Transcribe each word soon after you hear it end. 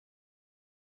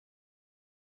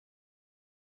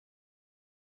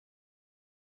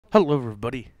Hello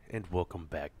everybody, and welcome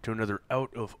back to another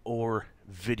Out of Ore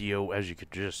video. As you could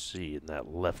just see in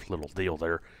that left little deal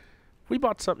there, we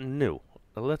bought something new.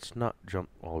 Now, let's not jump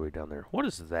all the way down there. What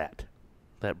is that?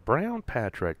 That brown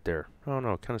patch right there. Oh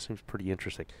no, it kind of seems pretty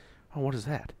interesting. Oh, what is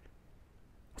that?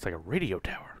 It's like a radio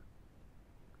tower.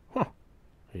 Huh,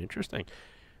 interesting.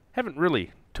 Haven't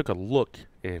really took a look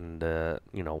and, and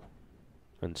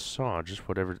saw just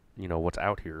whatever, what's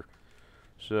out here.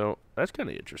 So, that's kind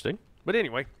of interesting. But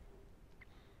anyway,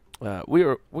 we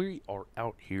are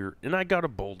out here, and I got a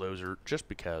bulldozer just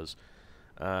because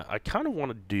I kind of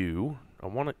want to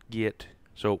get.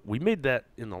 So we made that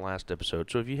in the last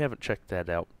episode. So if you haven't checked that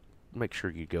out, make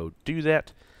sure you go do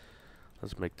that.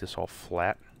 Let's make this all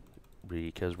flat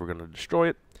because we're going to destroy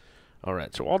it. All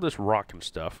right. So all this rock and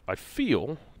stuff, I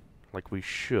feel like we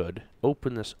should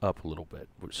open this up a little bit.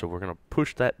 So we're going to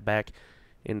push that back.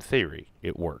 In theory,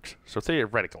 it works. So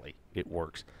theoretically, it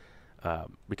works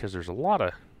because there's a lot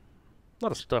of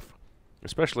stuff,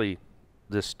 especially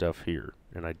this stuff here,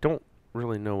 and I don't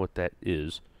really know what that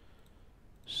is.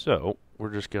 So we're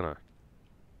just gonna,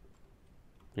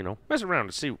 mess around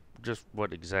to see just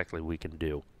what exactly we can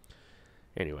do.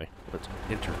 Anyway, let's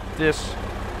enter this.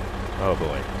 Oh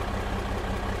boy,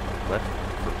 left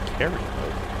for carry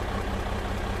mode.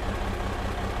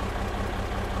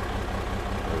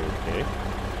 Okay.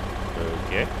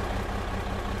 Okay.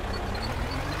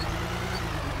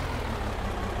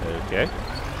 Okay.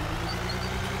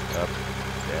 Up,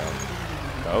 down.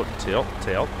 Oh, tilt,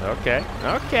 tilt. Okay.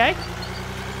 Okay.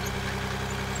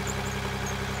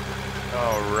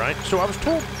 Alright, so I was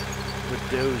told the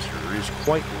dozer is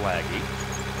quite laggy.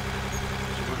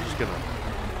 So we're just gonna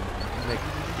make,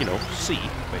 C,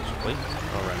 basically.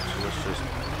 Alright, so let's just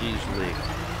easily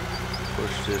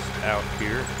push this out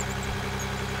here.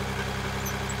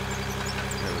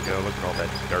 There we go, look at all that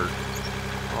dirt.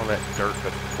 All that dirt,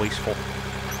 but wasteful.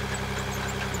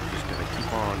 We're just going to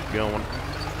keep on going.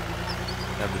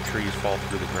 Have the trees fall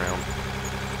through the ground.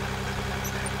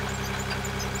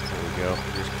 There we go.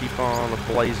 Just keep on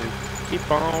blazing. Keep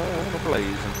on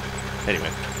blazing.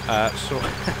 Anyway, so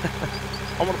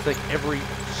I want to thank every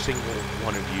single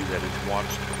one of you that has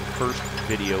watched the first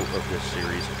video of this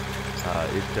series.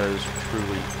 It does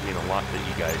truly mean a lot that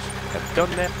you guys have done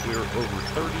that. We're over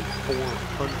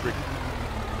 3,400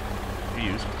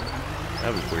 views.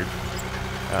 That was weird.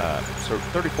 So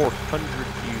 3,400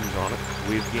 views on it.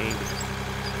 We've gained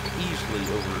easily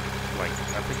over, I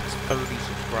think it's 30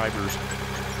 subscribers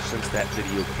since that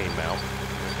video came out.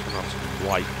 Turn on some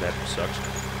light, that sucks.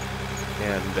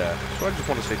 And so I just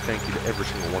want to say thank you to every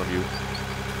single one of you.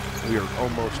 We are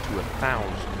almost to 1,000,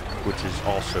 which is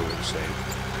also insane.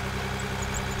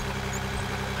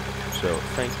 So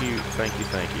thank you, thank you,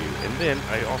 thank you. And then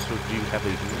I also do have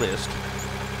a list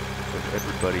of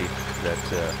everybody that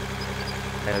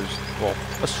has, well,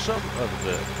 some of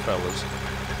the fellas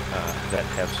that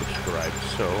have subscribed.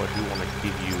 So I do want to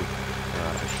give you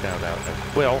a shout out as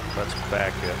well. Let's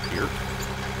back up here.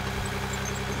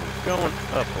 We're going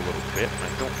up a little bit. I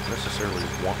don't necessarily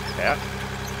want that.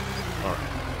 All right.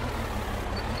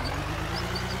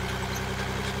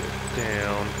 Let's go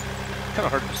down. Kind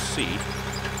of hard to see.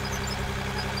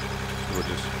 We're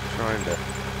just trying to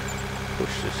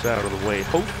push this out of the way,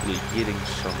 hopefully getting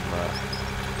some,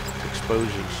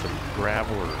 exposing some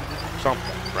gravel or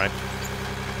something, right?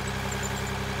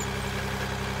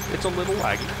 It's a little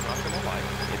laggy, not gonna lie.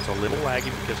 It's a little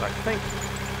laggy because I think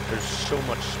there's so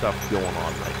much stuff going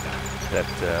on right now that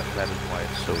that is why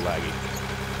it's so laggy.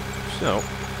 So,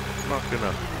 I'm not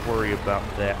gonna worry about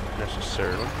that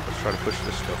necessarily. Let's try to push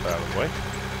this stuff out of the way.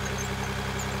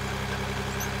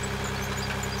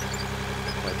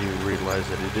 I do realize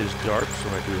that it is dark, so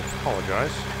I do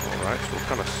apologize. Alright, so we're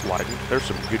kind of sliding. There's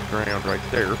some good ground right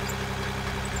there.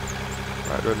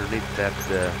 Right underneath that,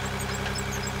 the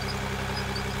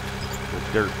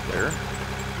dirt there.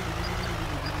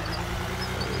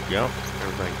 There we go.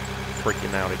 Everything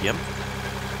freaking out again.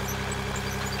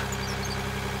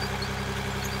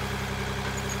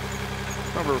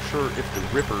 Not real sure if the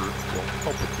ripper will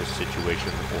help with this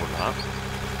situation or not.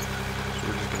 So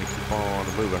we're just going to keep on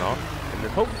moving on. And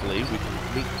then hopefully we can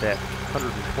meet that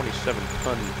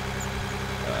 127-ton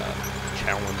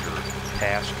challenge or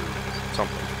task or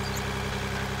something.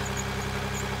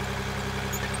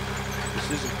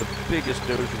 This isn't the biggest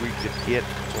dozer we could get.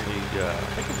 It's only,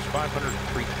 I think it was $503,000.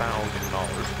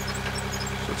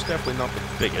 So it's definitely not the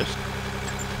biggest.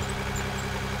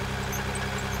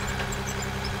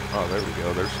 Oh, there we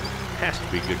go. There's some, has to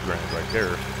be good ground right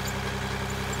there.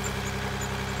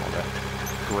 All that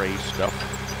gray stuff.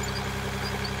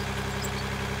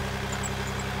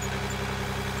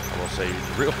 to say, in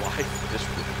real life, this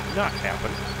would not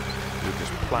happen. We would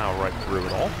just plow right through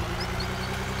it all.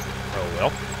 Oh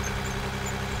well.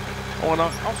 Oh, and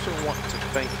I also want to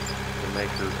thank the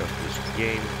maker of this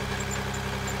game.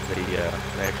 They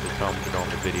actually commented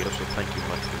on the video, so thank you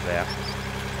much for that.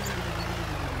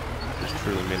 This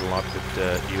truly meant a lot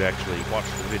that you actually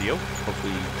watched the video.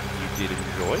 Hopefully you did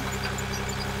enjoy.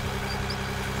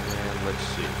 And let's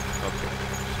see. Okay,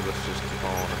 so let's just keep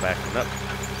on backing up.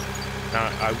 Now,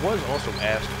 I was also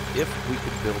asked if we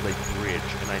could build a bridge,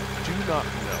 and I do not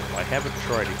know. I haven't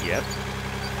tried it yet.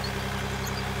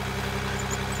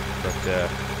 But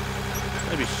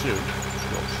maybe soon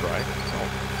we'll try. Oh,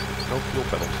 no fuel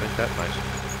pedals, ain't that nice?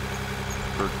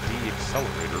 Or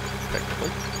de-accelerator,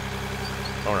 technically.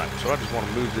 Alright, so I just want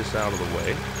to move this out of the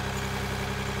way.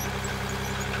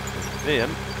 And then,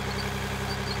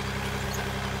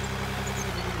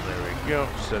 there we go,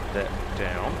 set that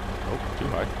down. Oh, too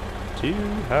high. Too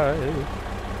high.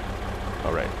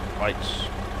 Alright, lights,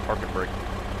 park and brake,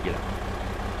 get out.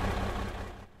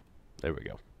 There we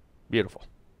go. Beautiful.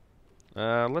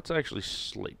 Let's actually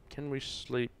sleep. Can we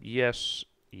sleep? Yes.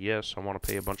 Yes, I want to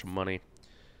pay a bunch of money.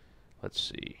 Let's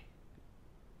see.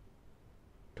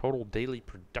 Total daily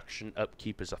production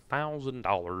upkeep is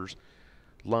 $1,000.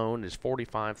 Loan is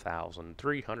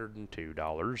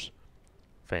 $45,302.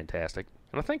 Fantastic.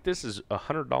 And I think this is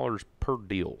 $100 per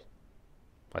deal.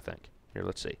 I think. Here,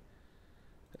 let's see.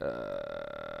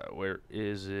 Where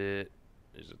is it?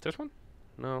 Is it this one?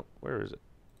 No, where is it?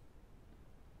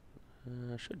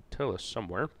 Should tell us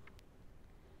somewhere.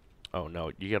 Oh,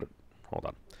 no, you gotta... Hold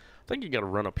on. I think you gotta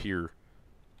run up here.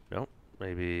 No,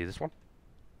 maybe this one?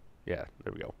 Yeah,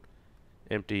 there we go.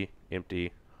 Empty,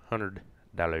 empty, $100.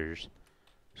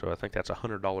 So I think that's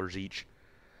 $100 each.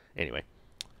 Anyway,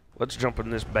 let's jump in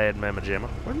this bad mamma jamma.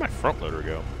 Where'd my front loader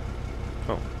go?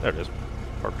 Oh, there it is.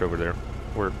 Parked over there.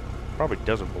 Where it probably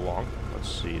doesn't belong. Let's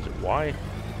see, is it Y?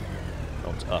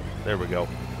 Oh, it's up. There we go.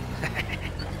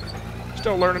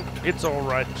 Still learning. It's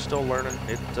alright. Still learning.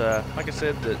 It, like I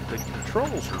said, the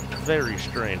controls are very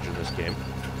strange in this game.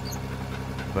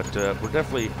 But we're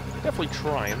definitely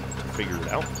trying to figure it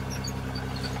out.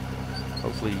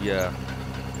 Hopefully,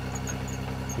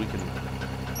 we can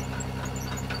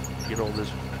get all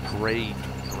this gray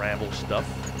gravel stuff,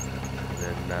 and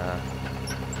then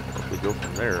hopefully go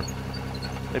from there.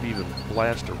 Maybe even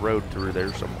blast a road through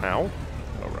there somehow.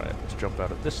 Alright, let's jump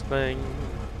out of this thing.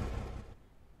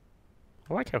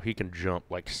 I like how he can jump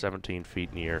like 17 feet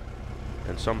in the air,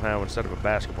 and somehow instead of a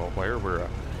basketball player, we're a,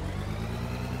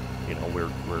 you know, we're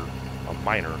a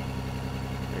miner.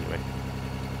 Anyway,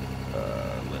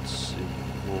 let's see.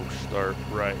 We'll start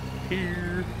right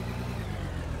here,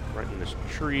 right in this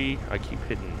tree. I keep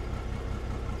hitting.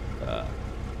 Oh,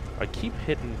 I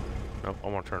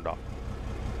want to turn it off,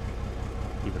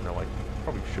 even though I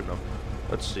probably shouldn't have.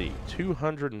 Let's see,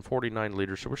 249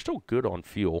 liters. So we're still good on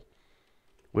fuel.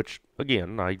 Which,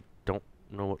 again, I don't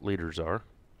know what liters are.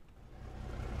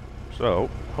 So,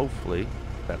 hopefully,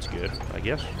 that's good, I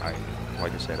guess.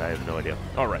 Like I said, I have no idea.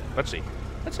 Alright, let's see.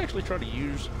 Let's actually try to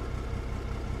use...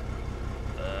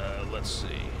 let's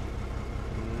see.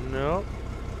 No.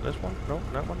 This one? No,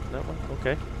 that one? That one?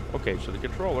 Okay. Okay, so the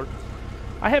controller.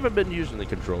 I haven't been using the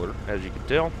controller, as you can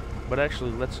tell. But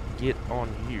actually, let's get on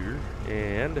here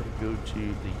and go to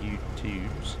the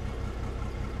YouTubes.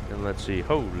 And let's see,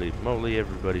 holy moly,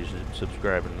 everybody's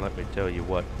subscribing, let me tell you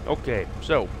what. Okay,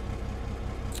 so,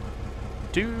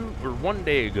 1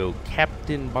 day ago,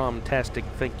 Captain Bombtastic,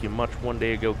 thank you much. 1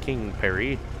 day ago, King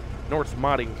Perry, North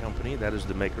Modding Company, that is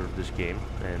the maker of this game.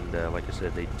 And like I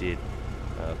said, they did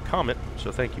comment,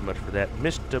 so thank you much for that.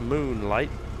 Mr. Moonlight,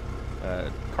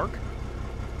 Kark,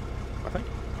 I think,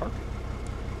 Kark.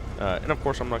 And of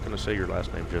course, I'm not going to say your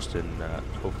last name, just in,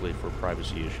 hopefully for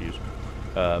privacy issues.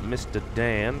 Mr.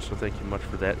 Dan, so thank you much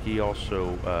for that. He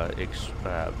also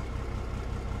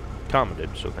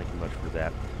commented, so thank you much for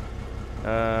that.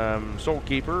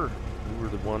 Soulkeeper, you were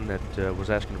the one that was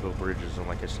asking about bridges, and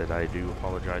like I said, I do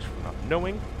apologize for not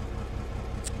knowing.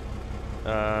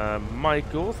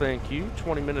 Michael, thank you.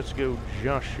 20 minutes ago,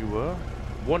 Joshua.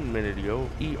 1 minute ago,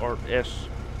 ERS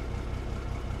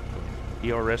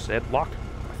Edlock,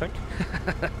 I think.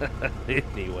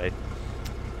 Anyway.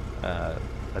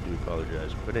 I do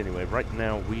apologize. But anyway, right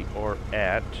now we are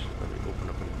at... Let me open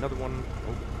up another one.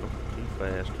 Oh, no, too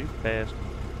fast, too fast.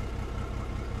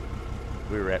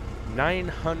 We're at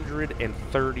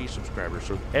 930 subscribers.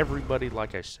 So everybody,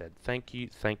 like I said, thank you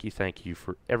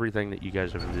for everything that you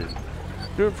guys have been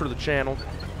doing for the channel.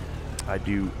 I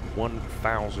do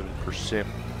 1000%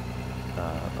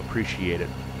 appreciate it.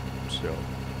 So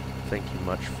thank you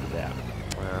much for that.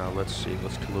 Let's see.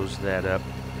 Let's close that up.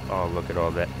 Oh, look at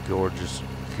all that gorgeous,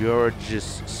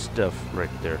 gorgeous stuff right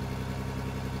there.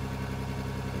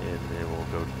 And then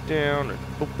we'll go down and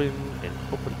open and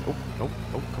open. Oh, nope,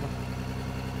 oh, come on.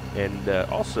 And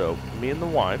also, me and the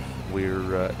wife,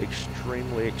 we're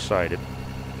extremely excited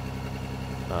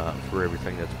for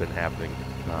everything that's been happening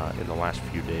in the last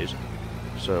few days.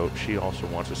 So she also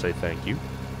wants to say thank you.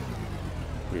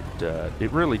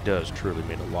 It really does truly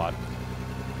mean a lot.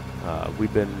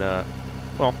 We've been,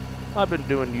 well, I've been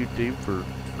doing YouTube for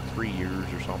 3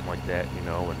 years or something like that, you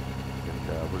know,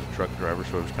 and was a truck driver,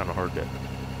 so it was kind of hard to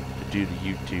do the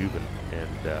YouTube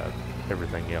and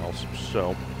everything else.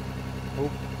 So,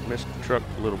 missed the truck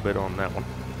a little bit on that one.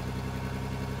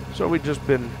 So we've just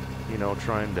been, you know,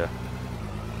 trying to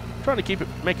keep it,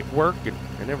 make it work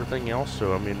and everything else.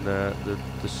 So I mean, to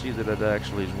see that it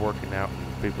actually is working out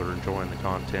and people are enjoying the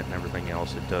content and everything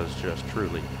else, it does just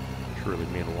truly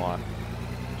mean a lot.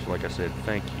 So like I said,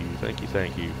 thank you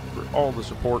for all the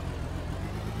support.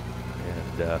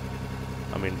 And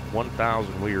I mean,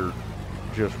 1,000, we are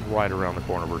just right around the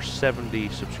corner. We're 70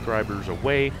 subscribers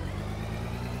away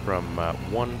from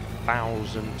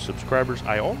 1,000 subscribers.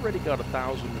 I already got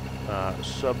 1,000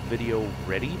 sub video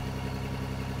ready.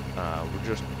 We're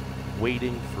just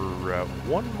waiting for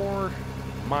one more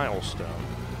milestone,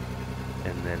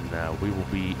 and then we will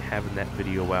be having that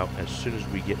video out as soon as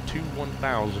we get to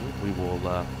 1,000. We will,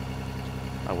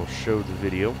 I will show the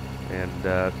video,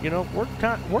 and you know,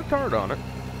 worked hard on it.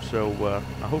 So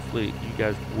hopefully you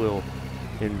guys will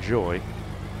enjoy.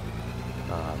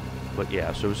 But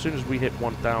yeah, so as soon as we hit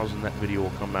 1,000, that video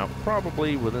will come out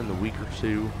probably within the week or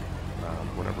two,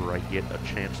 whenever I get a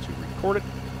chance to record it.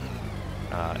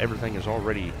 Everything is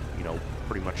already, you know,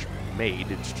 pretty much made.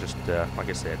 It's just, like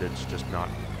I said, it's just not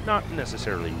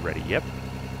necessarily ready yet.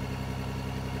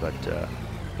 But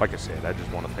like I said, I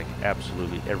just want to thank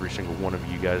absolutely every single one of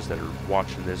you guys that are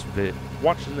watching this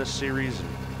series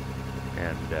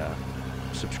and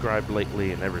subscribed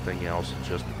lately and everything else. It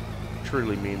just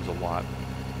truly means a lot.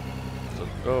 So,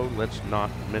 oh, let's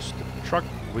not miss the truck.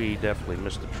 We definitely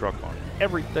missed the truck on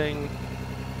everything.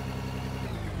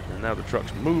 And now the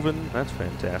truck's moving. That's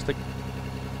fantastic.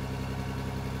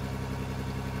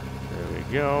 There we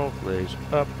go. Lays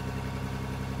up.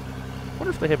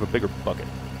 Wonder if they have a bigger bucket.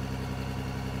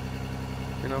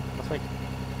 You know, I think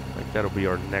that'll be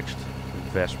our next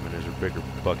investment, is a bigger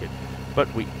bucket.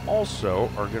 But we also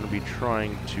are going to be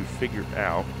trying to figure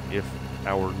out if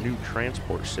our new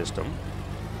transport system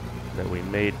that we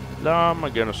made. Oh my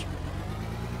goodness.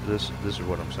 This is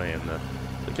what I'm saying.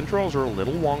 The controls are a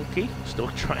little wonky. Still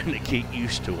trying to get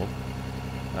used to them.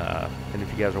 And if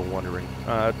you guys are wondering,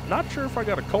 not sure if I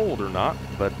got a cold or not,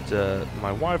 but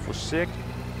my wife was sick,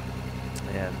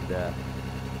 and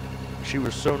she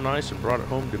was so nice and brought it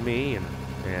home to me,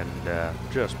 and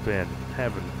just been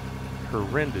having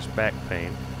horrendous back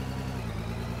pain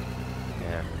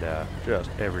and just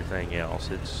everything else.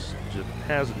 It's just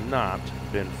has not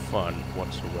been fun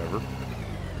whatsoever.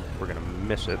 We're gonna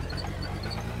miss it.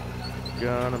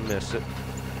 Gonna miss it.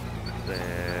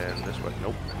 Then this way.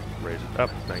 Nope. Raise it up.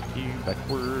 Thank you.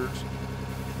 Backwards.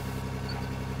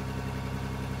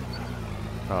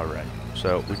 Alright.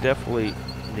 So we definitely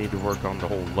need to work on the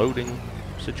whole loading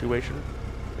situation.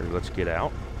 Here, let's get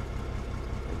out.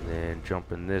 And then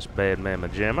jump in this bad mamma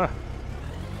jamma.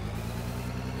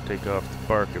 Take off the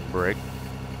parking brake.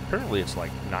 Apparently it's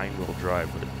like 9-wheel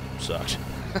drive, but it sucks.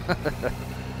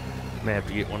 May have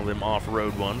to get one of them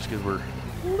off-road ones because we're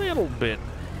a little bit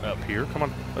up here. Come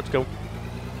on, let's go.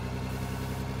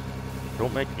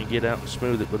 Don't make me get out and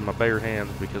smooth it with my bare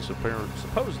hands, because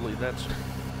supposedly that's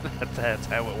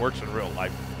how it works in real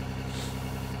life.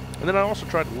 And then I also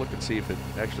tried to look and see if it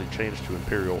actually changed to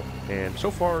Imperial, and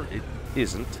so far it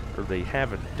isn't, or they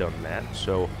haven't done that.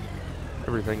 So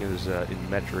everything is in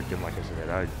metric, and like I said,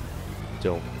 I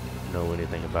don't know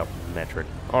anything about metric.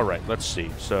 Alright, let's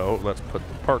see. So let's put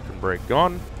the parking brake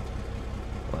on.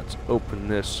 Let's open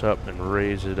this up and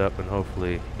raise it up, and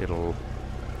hopefully it'll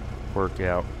work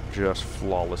out just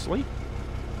flawlessly.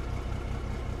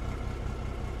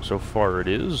 So far it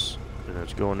is, and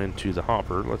it's going into the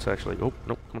hopper. Let's actually, oh,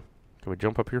 nope, come on. Can we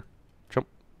jump up here? Jump,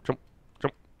 jump,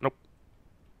 jump, nope.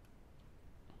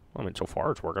 I mean, so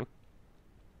far it's working.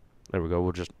 There we go,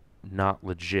 we'll just not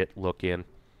legit look in.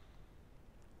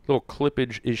 Little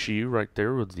clippage issue right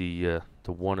there with the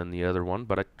one and the other one,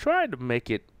 but I tried to make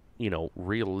it, you know,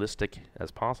 realistic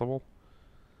as possible.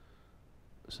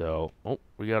 So, oh,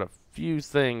 we got a few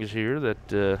things here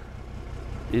that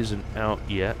isn't out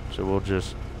yet, so we'll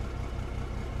just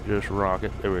rock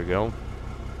it. There we go.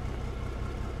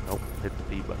 Oh, hit the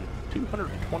B button.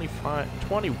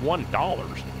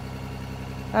 $21.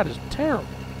 That is terrible.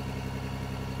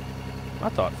 I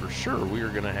thought for sure we were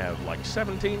going to have like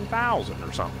 17,000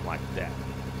 or something like that.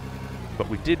 But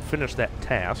we did finish that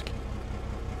task.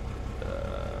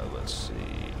 Let's see.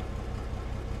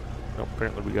 Oh,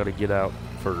 apparently we got to get out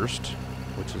first,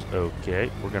 which is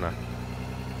okay. We're going to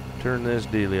turn this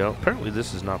dealio. Apparently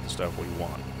this is not the stuff we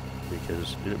want,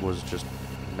 because it was just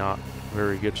not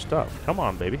very good stuff. Come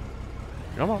on, baby.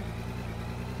 Come on.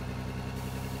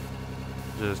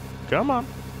 Just come on.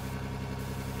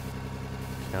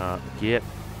 Get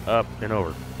up and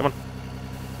over. Come on.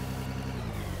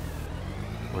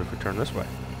 What if we turn this way?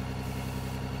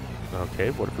 Okay,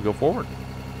 what if we go forward?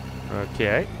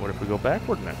 Okay, what if we go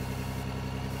backward now?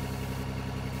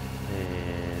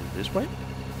 And this way?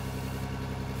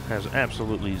 Has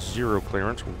absolutely zero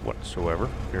clearance whatsoever.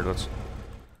 Here, let's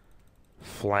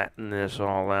flatten this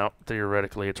all out.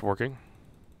 Theoretically, it's working.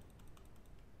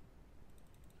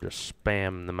 Just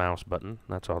spam the mouse button.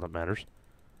 That's all that matters.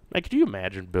 Now, could you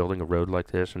imagine building a road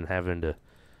like this and having to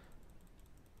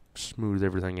smooth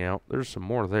everything out? There's some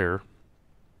more there.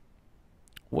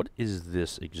 What is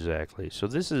this exactly? So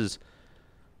this is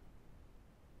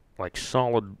like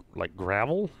solid, like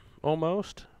gravel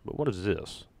almost. But what is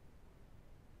this?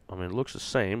 I mean, it looks the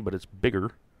same, but it's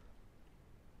bigger.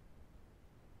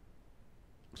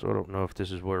 So I don't know if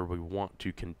this is where we want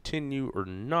to continue or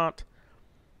not.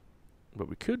 But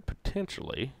we could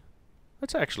potentially.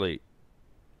 Let's actually.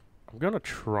 I'm going to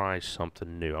try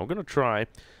something new. I'm going to try.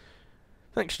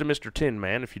 Thanks to Mr. Tin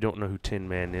Man. If you don't know who Tin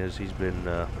Man is, he's been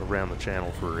around the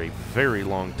channel for a very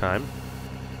long time.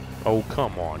 Oh,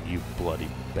 come on, you bloody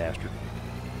bastard.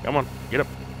 Come on, get up.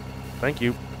 Thank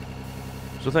you.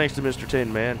 So thanks to Mr.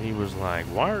 Tin Man, he was like,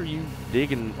 why are you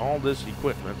digging all this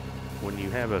equipment when you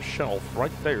have a shelf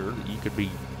right there that you could be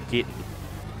getting?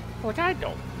 Like, I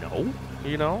don't know.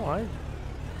 You know, I've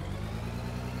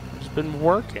just been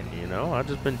working, you know. I've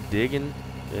just been digging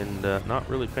and not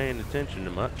really paying attention to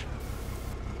much.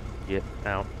 Get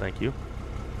out, thank you.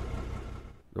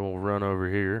 Then we'll run over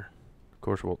here. Of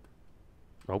course we'll...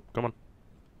 Oh, come on.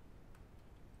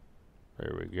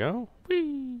 There we go.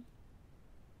 Whee!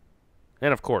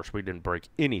 And of course, we didn't break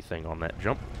anything on that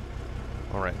jump.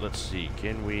 Alright, let's see.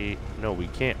 Can we... No, we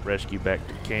can't rescue back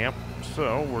to camp.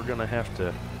 So, we're going to have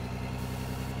to...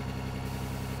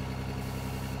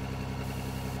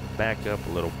 back up a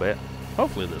little bit.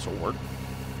 Hopefully this will work.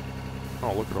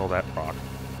 Oh, look at all that rock.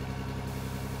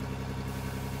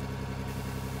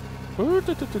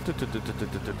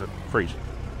 Freeze.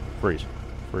 Freeze.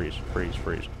 Freeze. Freeze.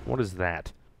 Freeze. What is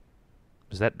that?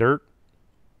 Is that dirt?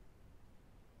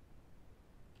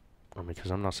 I mean,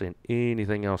 because I'm not seeing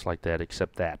anything else like that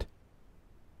except that.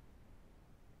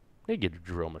 I need to get a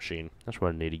drill machine. That's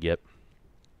what I need to get.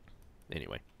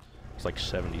 Anyway, it's like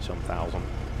 70-some thousand.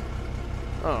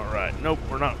 Alright, nope,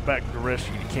 we're not back to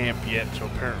rescue camp yet, so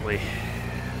apparently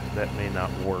that may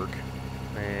not work.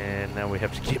 And now we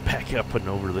have to get back up and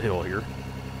over the hill here.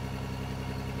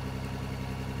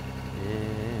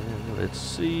 And let's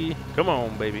see. Come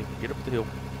on, baby. Get up the hill.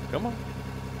 Come on.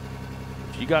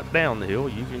 If you got down the hill,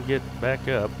 you can get back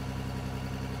up.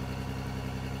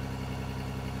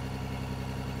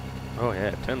 Oh,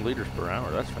 yeah, 10 liters per hour.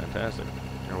 That's fantastic.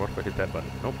 Now, what if I hit that button?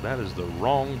 Nope, that is the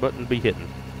wrong button to be hitting.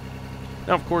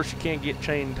 Now, of course, you can't get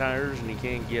chain tires, and you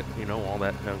can't get, you know, all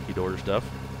that hunky-dory stuff.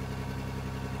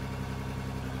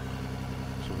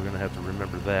 So we're going to have to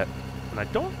remember that. And I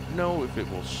don't know if it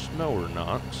will snow or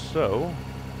not, so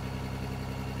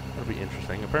that'll be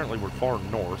interesting. Apparently, we're far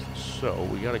north, so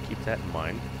we got to keep that in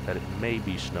mind, that it may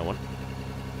be snowing.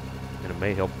 And it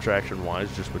may help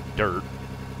traction-wise just with dirt.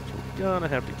 So we're going to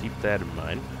have to keep that in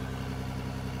mind.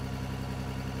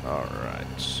 Alright,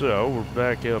 so we're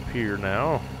back up here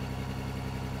now.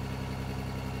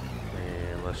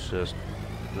 Let's just,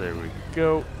 there we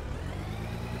go.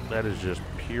 That is just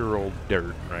pure old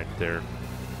dirt right there.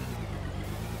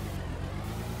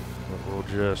 But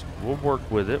we'll work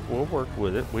with it. We'll work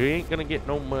with it. We ain't gonna get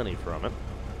no money from it.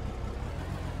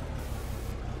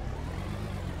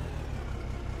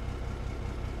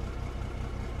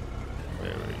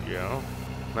 There we go.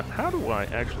 Now, how do I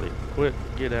actually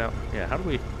get out? Yeah, how do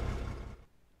we?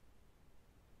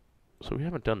 So we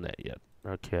haven't done that yet.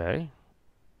 Okay.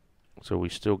 So we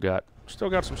still got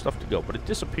some stuff to go, but it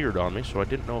disappeared on me, so I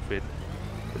didn't know if we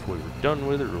were done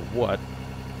with it or what.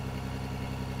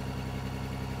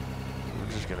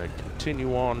 We're just gonna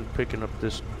continue on picking up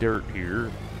this dirt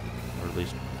here, or at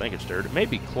least I think it's dirt. It may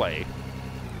be clay,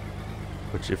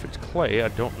 which if it's clay, I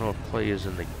don't know if clay is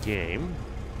in the game.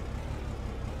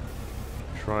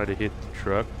 Try to hit the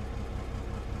truck.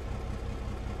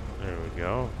 There we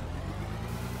go.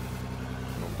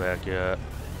 Go back up.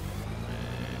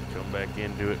 Come back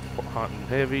into it hot and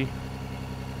heavy.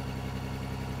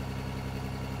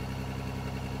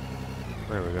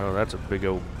 There we go. That's a big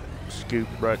old scoop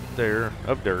right there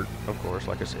of dirt, of course,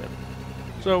 like I said.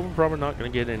 So we're probably not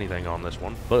going to get anything on this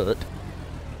one, but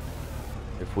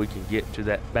if we can get to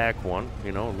that back one,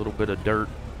 you know, a little bit of dirt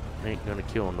ain't going to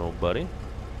kill nobody.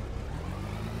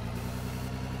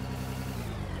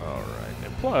 Alright,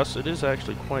 and plus, it is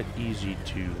actually quite easy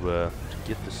to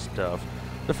get this stuff.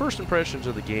 The first impressions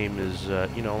of the game is,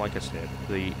 you know, like I said,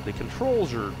 the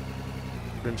controls are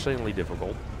insanely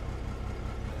difficult.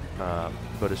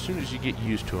 But as soon as you get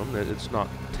used to them, it's not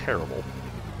terrible.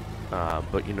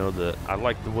 But you know, I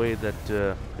like the way that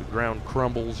the ground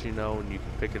crumbles, you know, and you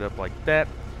can pick it up like that.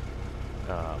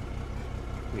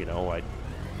 You know,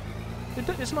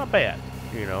 it's not bad.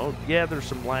 You know, yeah, there's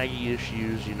some laggy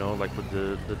issues, you know, like with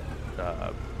the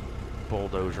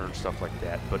bulldozer and stuff like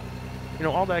that. But you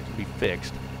know, all that can be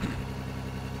fixed.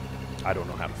 I don't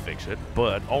know how to fix it,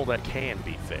 but all that can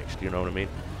be fixed. You know what I mean?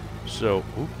 So,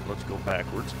 let's go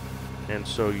backwards. And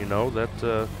so, you know,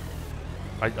 that,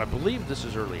 I believe this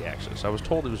is early access. I was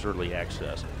told it was early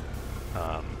access.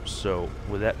 So,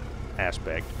 with that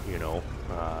aspect, you know,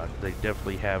 they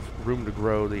definitely have room to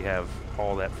grow. They have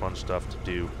all that fun stuff to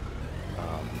do.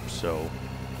 So,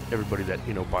 everybody that,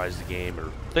 you know, buys the game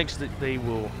or thinks that they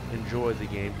will enjoy the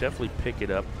game, definitely pick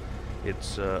it up.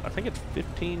 It's, I think it's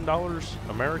 $15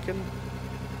 American.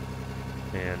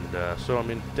 And, so, I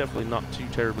mean, definitely not too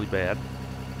terribly bad.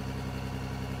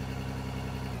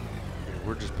 And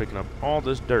we're just picking up all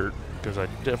this dirt, because I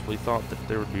definitely thought that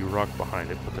there would be rock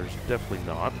behind it, but there's definitely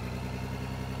not.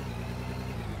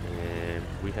 And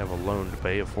we have a loan to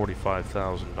pay of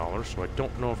 $45,000, so I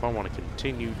don't know if I want to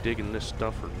continue digging this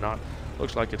stuff or not.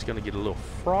 Looks like it's going to get a little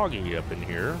froggy up in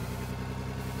here.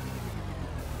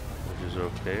 Is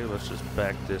okay. Let's just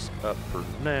back this up for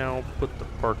now. Put the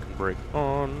parking brake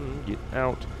on. Get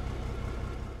out.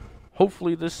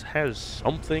 Hopefully this has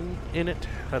something in it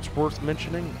that's worth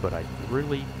mentioning, but I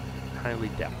really highly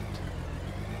doubt it.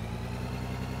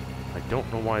 I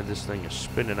don't know why this thing is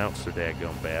spinning out so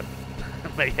daggone bad.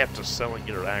 I may have to sell and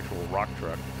get an actual rock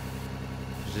truck.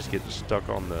 It's just getting stuck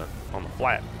on the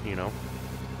flat, you know.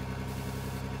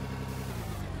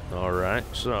 Alright,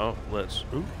 so let's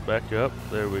back up.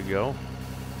 There we go.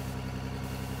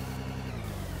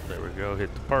 There we go.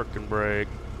 Hit the parking brake.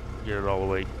 Get it all the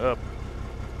way up.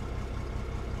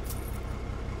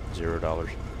 $0.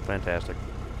 Fantastic.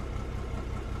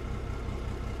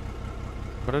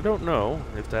 But I don't know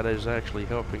if that is actually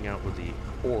helping out with the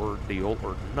ore deal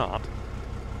or not.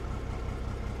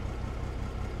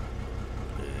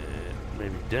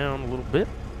 Maybe down a little bit.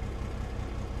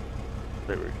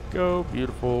 There we go,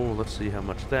 beautiful. Let's see how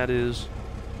much that is.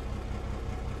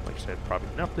 Like I said, probably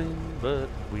nothing, but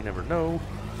we never know.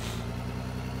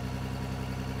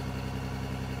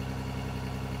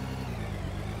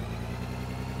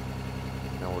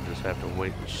 Now we'll just have to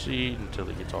wait and see until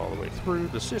it gets all the way through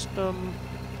the system.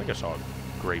 I think I saw a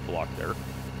gray block there.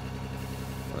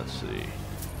 Let's see.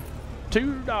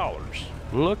 $2.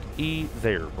 Look-y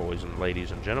there, boys and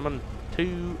ladies and gentlemen.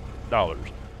 $2.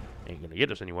 Ain't gonna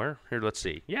get us anywhere. Here, let's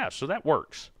see. Yeah, so that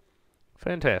works.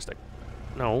 Fantastic.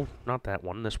 No, not that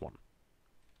one. This one.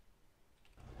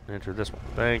 Enter this one.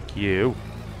 Thank you.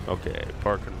 Okay,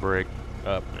 park and brake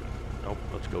up. And, nope,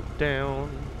 let's go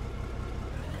down.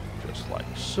 Just like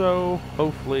so.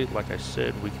 Hopefully, like I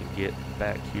said, we can get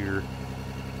back here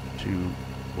to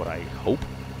what I hope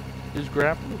is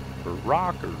gravel or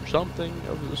rock or something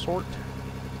of the sort.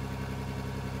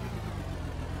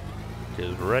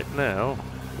 Because right now,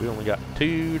 we only got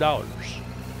 $2,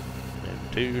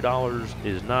 and $2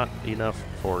 is not enough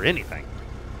for anything.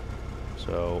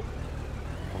 So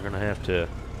we're gonna have to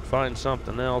find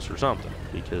something else or something,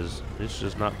 because it's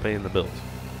just not paying the bills.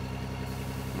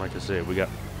 Like I said, we got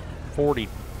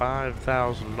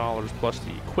 $45,000 plus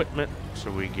the equipment,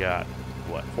 so we got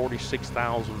what,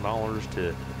 $46,000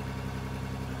 to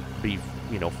be,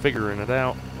 you know, figuring it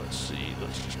out. Let's see.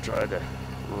 Let's just try to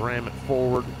ram it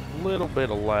forward. A little bit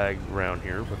of lag around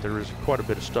here, but there is quite a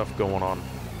bit of stuff going on,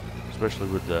 especially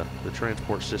with the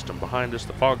transport system behind us.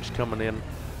 The fog's coming in, so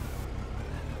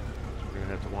we're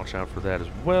gonna have to watch out for that as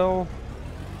well.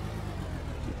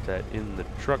 Keep that in the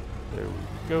truck. There we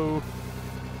go.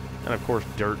 And of course,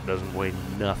 dirt doesn't weigh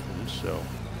nothing, so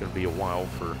it's gonna be a while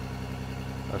for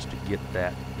us to get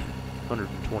that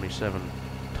 127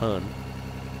 ton.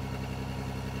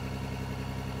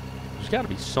 There's got to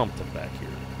be something back here.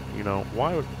 You know,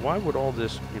 why would all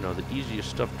this, you know, the easiest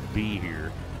stuff to be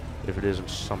here if it isn't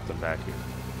something back here?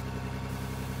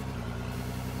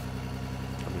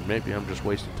 I mean, maybe I'm just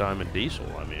wasting time in diesel.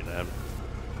 I mean,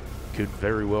 could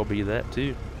very well be that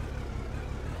too.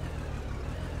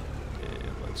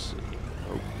 And let's see.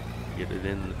 Oh, get it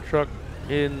in the truck.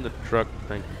 In the truck,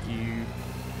 thank you.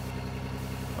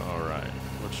 Alright,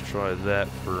 let's try that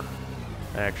for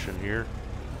action here.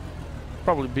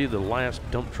 Probably be the last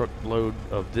dump truck load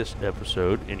of this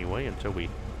episode anyway, until we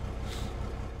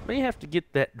may have to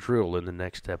get that drill in the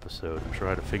next episode and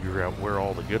try to figure out where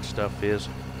all the good stuff is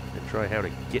and try how to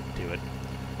get to it.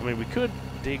 I mean, we could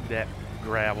dig that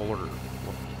gravel or,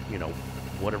 you know,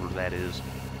 whatever that is.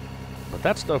 But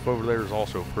that stuff over there is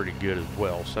also pretty good as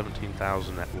well.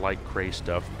 17,000, that light gray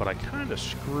stuff. But I kind of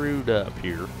screwed up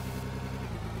here.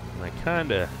 And I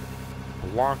kind of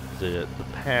blocked the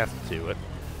path to it.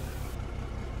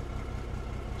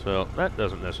 So that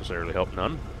doesn't necessarily help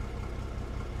none.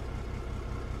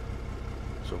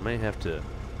 So may have to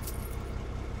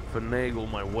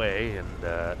finagle my way and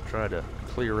try to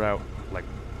clear out, like,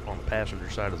 on the passenger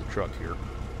side of the truck here.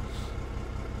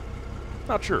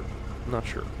 Not sure.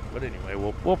 But anyway,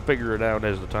 we'll figure it out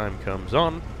as the time comes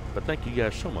on. But thank you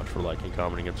guys so much for liking,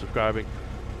 commenting, and subscribing,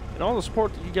 and all the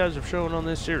support that you guys have shown on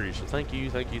this series. So thank you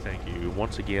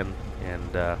once again,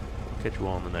 and we'll catch you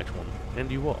all on the next one. And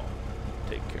you all,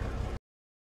 take care.